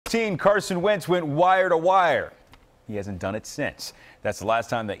2016, Carson Wentz went wire to wire. He hasn't done it since. That's the last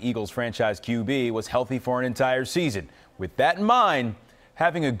time the Eagles franchise QB was healthy for an entire season. With that in mind,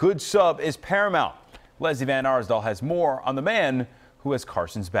 having a good sub is paramount. Lesley Van Arsdall has more on the man who has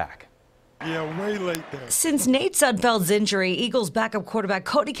Carson's back. Yeah, way late there. Since Nate Sudfeld's injury, Eagles backup quarterback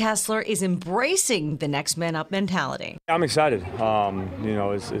Cody Kessler is embracing the next man up mentality. I'm excited. And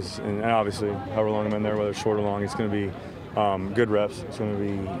obviously, however long I'm in there, whether it's short or long, it's going to be good reps. It's going to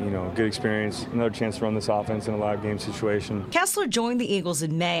be, good experience. Another chance to run this offense in a live game situation. Kessler joined the Eagles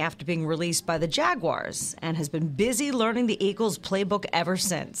in May after being released by the Jaguars and has been busy learning the Eagles playbook ever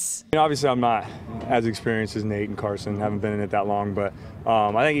since. Obviously, I'm not as experienced as Nate and Carson. Haven't been in it that long, but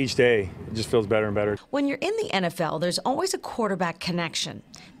I think each day it just feels better and better. When you're in the NFL, there's always a quarterback connection.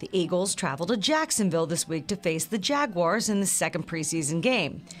 The Eagles travel to Jacksonville this week to face the Jaguars in the second preseason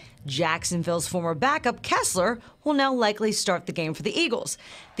game. Jacksonville's former backup, Kessler, will now likely start the game for the Eagles.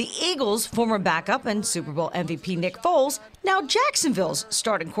 The Eagles' former backup and Super Bowl MVP Nick Foles, now Jacksonville's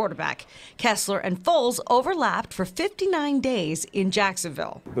starting quarterback. Kessler and Foles overlapped for 59 days in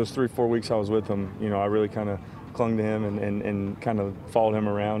Jacksonville. Those 3-4 weeks I was with him, I really kind of clung to him and kind of followed him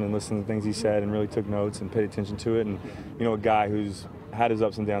around and listened to things he said and really took notes and paid attention to it. And, a guy who's had his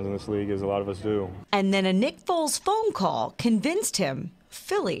ups and downs in this league, as a lot of us do. And then a Nick Foles phone call convinced him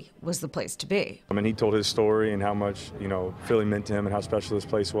Philly was the place to be. He told his story and how much, Philly meant to him and how special this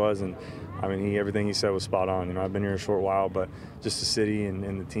place was. And, everything he said was spot on. I've been here a short while, but just the city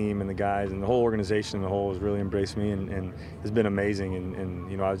and the team and the guys and the whole organization as a whole has really embraced me and has been amazing.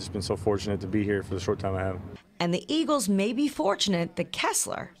 And I've just been so fortunate to be here for the short time I have. And the Eagles may be fortunate that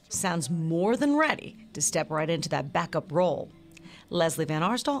Kessler sounds more than ready to step right into that backup role. Lesley Van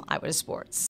Arsdall, Eyewitness Sports.